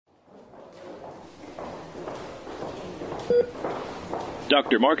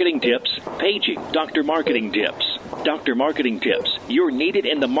Dr. Marketing Tips, paging Dr. Marketing Tips. Dr. Marketing Tips, you're needed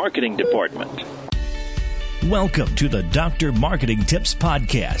in the marketing department. Welcome to the Dr. Marketing Tips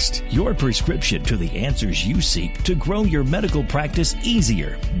Podcast, your prescription to the answers you seek to grow your medical practice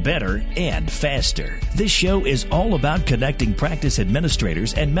easier, better, and faster. This show is all about connecting practice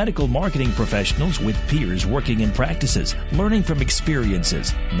administrators and medical marketing professionals with peers working in practices, learning from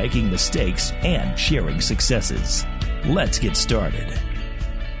experiences, making mistakes, and sharing successes. Let's get started.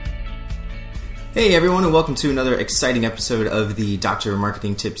 Hey everyone, and welcome to another exciting episode of the Dr.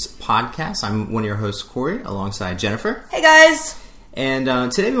 Marketing Tips Podcast. I'm one of your hosts, Corey, alongside Jennifer. Hey guys!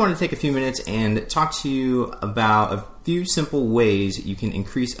 And today we want to take a few minutes and talk to you about a few simple ways you can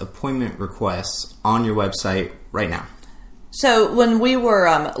increase appointment requests on your website right now. So when we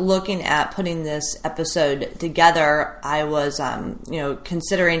were looking at putting this episode together, I was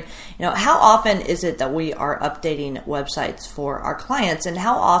considering, how often is it that we are updating websites for our clients, and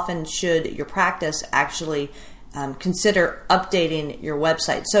how often should your practice actually consider updating your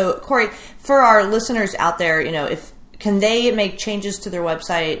website? So Corey, for our listeners out there, can they make changes to their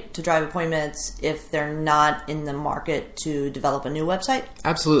website to drive appointments if they're not in the market to develop a new website?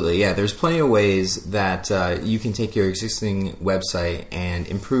 Absolutely, yeah. There's plenty of ways that you can take your existing website and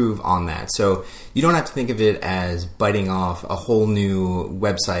improve on that. So you don't have to think of it as biting off a whole new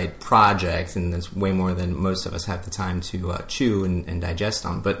website project, and that's way more than most of us have the time to chew and digest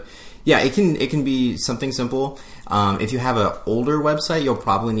on. But yeah, it can be something simple. If you have an older website, you'll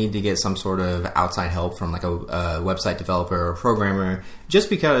probably need to get some sort of outside help from like a website developer or programmer, just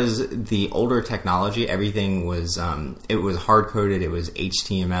because the older technology, everything was it was hard coded, it was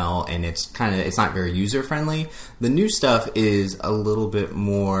HTML, and it's not very user friendly. The new stuff is a little bit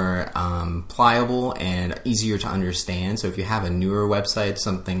more pliable and easier to understand. So if you have a newer website,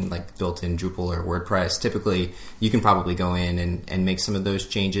 something like built in Drupal or WordPress, typically you can probably go in and make some of those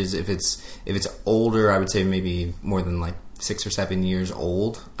changes. If it's older, I would say maybe more than like 6 or 7 years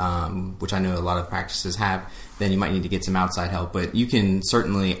old, which I know a lot of practices have, then you might need to get some outside help. But you can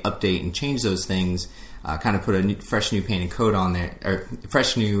certainly update and change those things, kind of put a fresh new paint and coat on there, or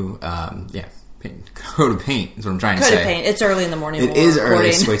fresh new, coat of paint is what I'm trying to say. Coat of paint. It's early in the morning. It is early.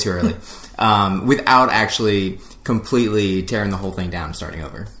 It's way too early. Without actually completely tearing the whole thing down and starting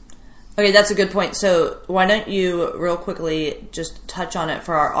over. Okay, that's a good point. So why don't you real quickly just touch on it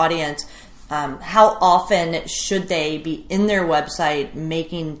for our audience? How often should they be in their website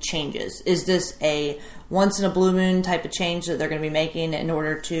making changes? Is this a once in a blue moon type of change that they're going to be making in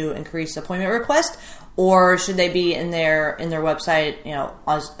order to increase appointment request? Or should they be in their website,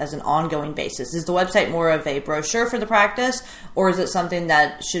 as an ongoing basis? Is the website more of a brochure for the practice, or is it something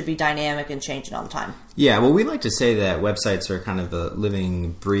that should be dynamic and changing all the time? Yeah, well, we like to say that websites are kind of a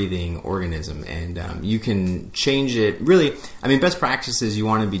living, breathing organism, and you can change it. Really, I mean, best practices, you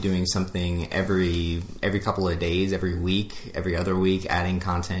want to be doing something every couple of days, every week, every other week, adding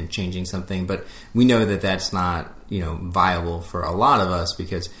content, changing something. But we know that that's not viable for a lot of us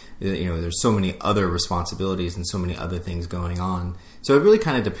because there's so many other responsibilities and so many other things going on. So it really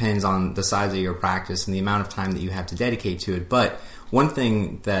kind of depends on the size of your practice and the amount of time that you have to dedicate to it. But one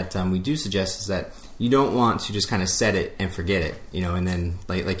thing that we do suggest is that you don't want to just kind of set it and forget it, and then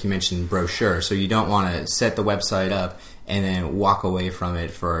like you mentioned, brochure. So you don't want to set the website up and then walk away from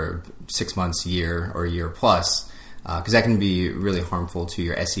it for 6 months, year, or year plus. Because that can be really harmful to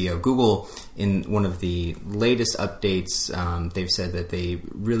your SEO. Google, in one of the latest updates, they've said that they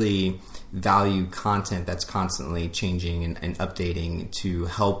really value content that's constantly changing and updating to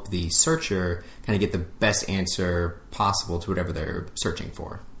help the searcher kind of get the best answer possible to whatever they're searching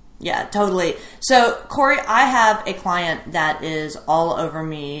for. Yeah, totally. So, Corey, I have a client that is all over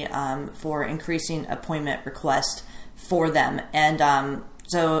me for increasing appointment request for them. And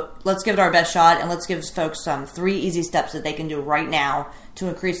so let's give it our best shot, and let's give folks 3 easy steps that they can do right now to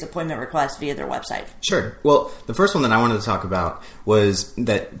increase appointment requests via their website. Sure. Well, the first one that I wanted to talk about was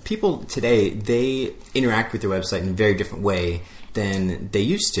that people today, they interact with their website in a very different way than they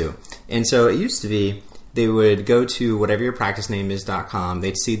used to. And so it used to be they would go to whatever your practice name is.com,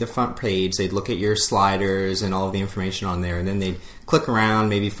 they'd see the front page, they'd look at your sliders and all of the information on there, and then they'd click around,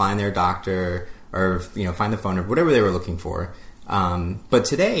 maybe find their doctor or find the phone number, whatever they were looking for. But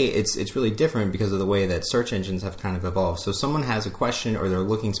today it's really different because of the way that search engines have kind of evolved. So someone has a question, or they're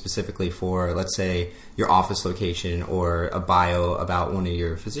looking specifically for, let's say, your office location or a bio about one of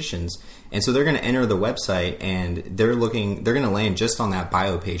your physicians. And so they're going to enter the website, and they're going to land just on that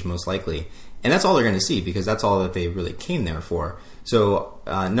bio page most likely. And that's all they're going to see because that's all that they really came there for. So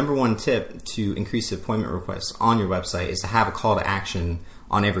number one tip to increase appointment requests on your website is to have a call to action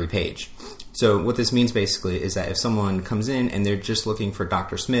on every page. So what this means basically is that if someone comes in and they're just looking for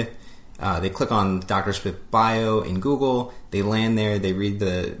Dr. Smith, they click on Dr. Smith bio in Google, they land there, they read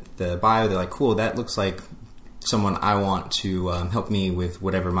the bio, they're like, cool, that looks like someone I want to help me with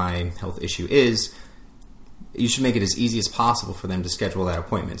whatever my health issue is. You should make it as easy as possible for them to schedule that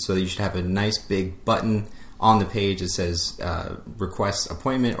appointment. So you should have a nice big button on the page that says request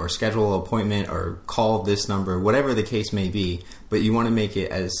appointment or schedule appointment or call this number, whatever the case may be. But you want to make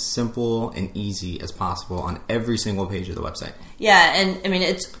it as simple and easy as possible on every single page of the website. Yeah, and I mean,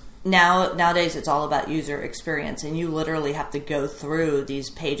 it's nowadays it's all about user experience, and you literally have to go through these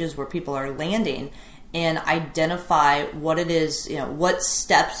pages where people are landing and identify what it is, what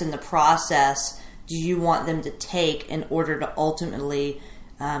steps in the process do you want them to take in order to ultimately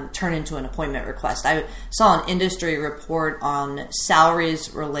turn into an appointment request. I saw an industry report on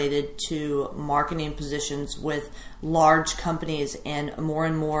salaries related to marketing positions with large companies, and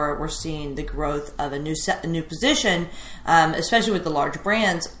more we're seeing the growth of a new position, especially with the large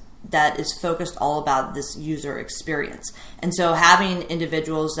brands, that is focused all about this user experience. And so having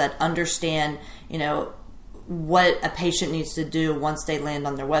individuals that understand, what a patient needs to do once they land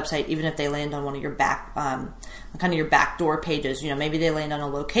on their website, even if they land on one of your your backdoor pages. Maybe they land on a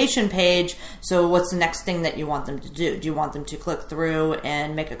location page. So what's the next thing that you want them to do? Do you want them to click through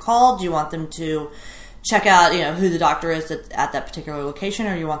and make a call? Do you want them to check out, who the doctor is at that particular location,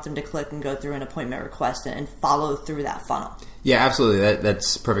 or you want them to click and go through an appointment request and follow through that funnel? Yeah, absolutely.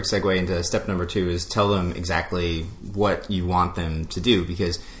 That's perfect segue into step number 2 is tell them exactly what you want them to do,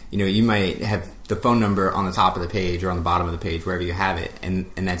 because you might have the phone number on the top of the page or on the bottom of the page, wherever you have it, and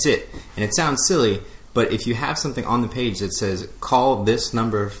that's it. And it sounds silly, but if you have something on the page that says call this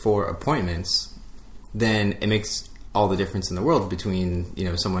number for appointments, then it makes all the difference in the world between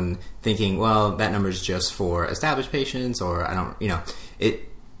someone thinking, well, that number is just for established patients, or I don't,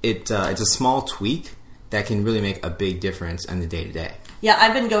 it's a small tweak that can really make a big difference in the day-to-day. Yeah,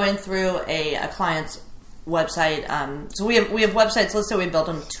 I've been going through a client's website. So we have websites. Let's say we built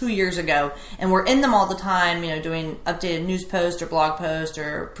them 2 years ago, and we're in them all the time, doing updated news posts or blog posts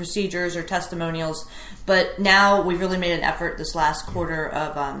or procedures or testimonials. But now we've really made an effort this last quarter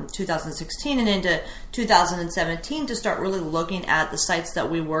of 2016 and into 2017 to start really looking at the sites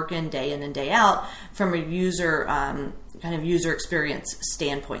that we work in and day out from a user user experience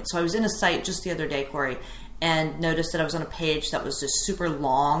standpoint. So I was in a site just the other day, Corey, and noticed that I was on a page that was just super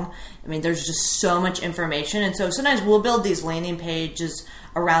long. I mean, there's just so much information. And so sometimes we'll build these landing pages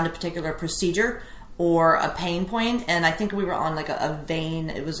around a particular procedure or a pain point. And I think we were on like a vein.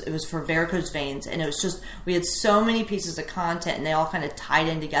 It was for varicose veins. And it was just, we had so many pieces of content and they all kind of tied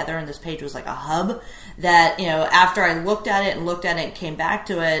in together. And this page was like a hub that, after I looked at it and came back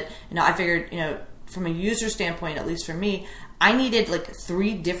to it, I figured, from a user standpoint, at least for me, I needed like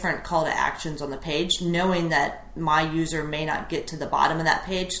 3 different call to actions on the page, knowing that my user may not get to the bottom of that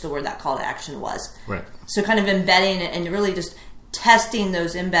page to where that call to action was. Right. So kind of embedding it and really just testing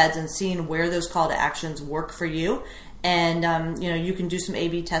those embeds and seeing where those call to actions work for you. And, you can do some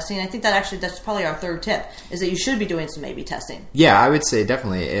A/B testing. I think that's probably our 3rd tip, is that you should be doing some A/B testing. Yeah, I would say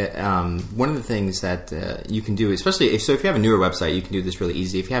definitely. One of the things that you can do, especially if you have a newer website, you can do this really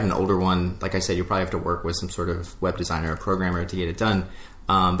easy. If you have an older one, like I said, you probably have to work with some sort of web designer or programmer to get it done.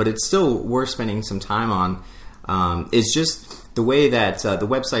 But it's still worth spending some time on. It's just the way that the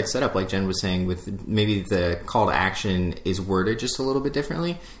website's set up, like Jen was saying, with maybe the call to action is worded just a little bit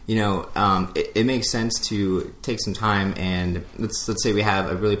differently. It makes sense to take some time and let's say we have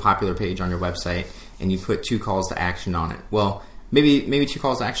a really popular page on your website and you put 2 calls to action on it. Well, maybe 2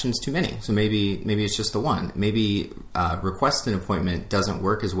 calls to action is too many. So maybe it's just the one. Maybe request an appointment doesn't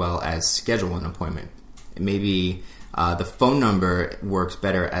work as well as schedule an appointment. Maybe the phone number works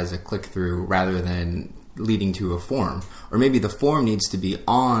better as a click through rather than leading to a form, or maybe the form needs to be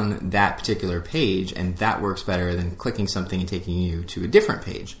on that particular page and that works better than clicking something and taking you to a different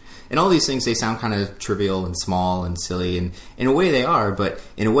page. And all these things, they sound kind of trivial and small and silly, and in a way they are, but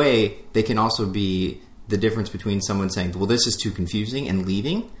in a way they can also be the difference between someone saying, well, this is too confusing and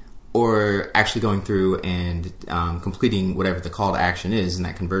leaving, or actually going through and completing whatever the call to action is and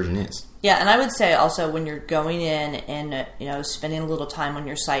that conversion is. Yeah, and I would say also when you're going in and spending a little time on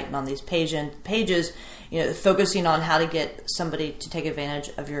your site and on these pages, focusing on how to get somebody to take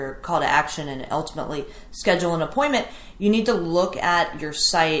advantage of your call to action and ultimately schedule an appointment, you need to look at your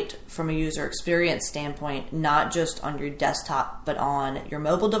site from a user experience standpoint, not just on your desktop, but on your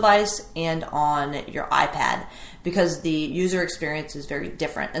mobile device and on your iPad, because the user experience is very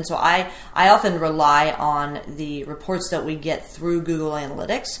different. And so I often rely on the reports that we get through Google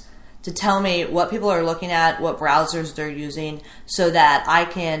Analytics to tell me what people are looking at, what browsers they're using, so that I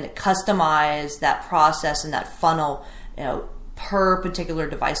can customize that process and that funnel, per particular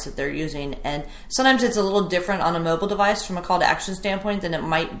device that they're using. And sometimes it's a little different on a mobile device from a call to action standpoint than it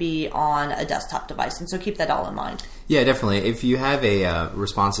might be on a desktop device. And so keep that all in mind. Yeah, definitely. If you have a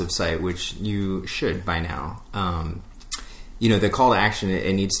responsive site, which you should by now, the call to action,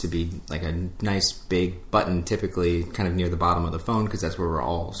 it needs to be like a nice big button, typically kind of near the bottom of the phone, because that's where we're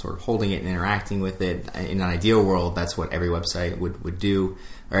all sort of holding it and interacting with it. In an ideal world, that's what every website would do,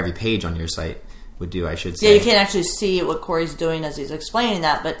 or every page on your site would do, I should say. Yeah, you can't actually see what Corey's doing as he's explaining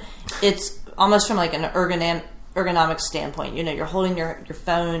that, but it's almost from like an ergonomic standpoint. You're holding your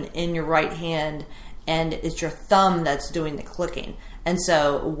phone in your right hand, and it's your thumb that's doing the clicking. And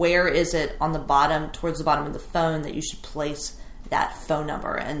so where is it on the bottom, towards the bottom of the phone, that you should place that phone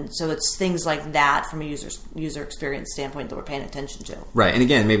number? And so it's things like that from a user experience standpoint that we're paying attention to. Right. And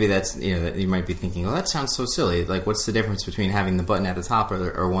again, maybe that's, that you might be thinking, well, that sounds so silly. Like, what's the difference between having the button at the top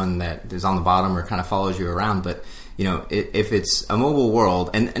or one that is on the bottom or kind of follows you around? But, if it's a mobile world,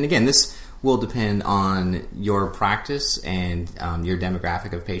 and again, this will depend on your practice and your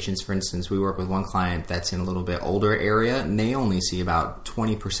demographic of patients. For instance, we work with one client that's in a little bit older area, and they only see about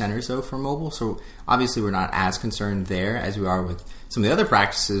 20% or so for mobile. So obviously we're not as concerned there as we are with some of the other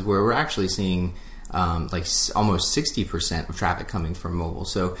practices where we're actually seeing almost 60% of traffic coming from mobile.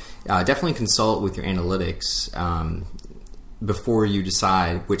 So definitely consult with your analytics before you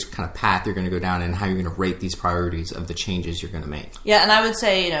decide which kind of path you're going to go down and how you're going to rate these priorities of the changes you're going to make. Yeah, and I would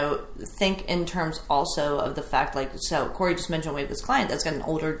say, think in terms also of the fact, so Corey just mentioned we have this client that's got an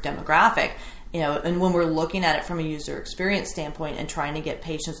older demographic, and when we're looking at it from a user experience standpoint and trying to get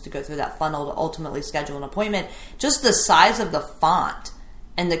patients to go through that funnel to ultimately schedule an appointment, just the size of the font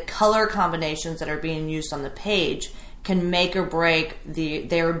and the color combinations that are being used on the page can make or break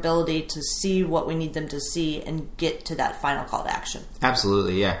their ability to see what we need them to see and get to that final call to action.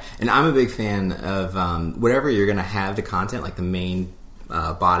 Absolutely, yeah. And I'm a big fan of whatever you're going to have the content, like the main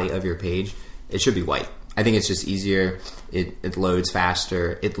body of your page, it should be white. I think it's just easier. It loads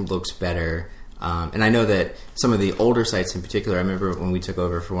faster. It looks better. And I know that some of the older sites in particular, I remember when we took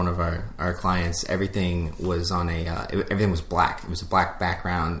over for one of our clients, everything was on everything was black. It was a black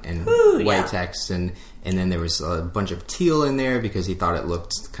background and white text, and then there was a bunch of teal in there because he thought it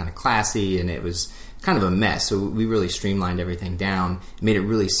looked kind of classy, and it was kind of a mess. So we really streamlined everything down, made it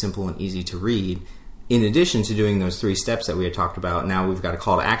really simple and easy to read. In addition to doing those 3 steps that we had talked about, now we've got a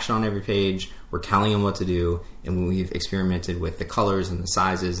call to action on every page. We're telling them what to do, and we've experimented with the colors and the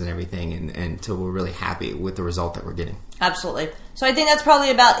sizes and everything, and until we're really happy with the result that we're getting. Absolutely. So I think that's probably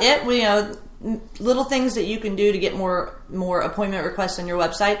about it. Little things that you can do to get more appointment requests on your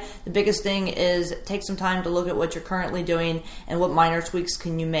website. The biggest thing is take some time to look at what you're currently doing and what minor tweaks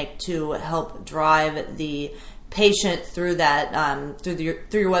can you make to help drive the patient through that through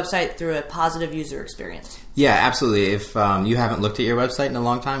your website through a positive user experience. Yeah, absolutely. If you haven't looked at your website in a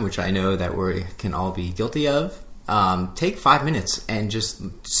long time, which I know that we can all be guilty of, take 5 minutes and just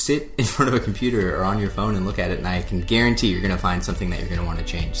sit in front of a computer or on your phone and look at it, and I can guarantee you're going to find something that you're going to want to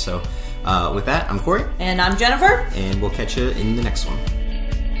change. So with that, I'm Corey. And I'm Jennifer. And we'll catch you in the next one.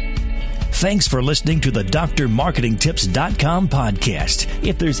 Thanks for listening to the drmarketingtips.com podcast.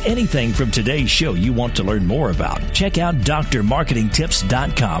 If there's anything from today's show you want to learn more about, check out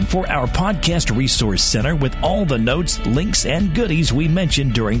drmarketingtips.com for our podcast resource center with all the notes, links, and goodies we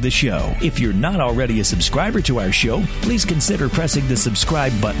mentioned during the show. If you're not already a subscriber to our show, please consider pressing the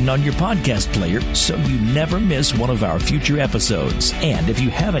subscribe button on your podcast player so you never miss one of our future episodes. And if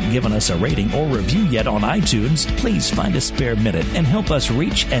you haven't given us a rating or review yet on iTunes, please find a spare minute and help us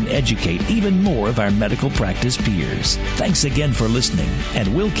reach and educate even more of our medical practice peers. Thanks again for listening,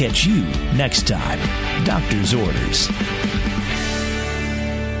 and we'll catch you next time. Doctor's orders.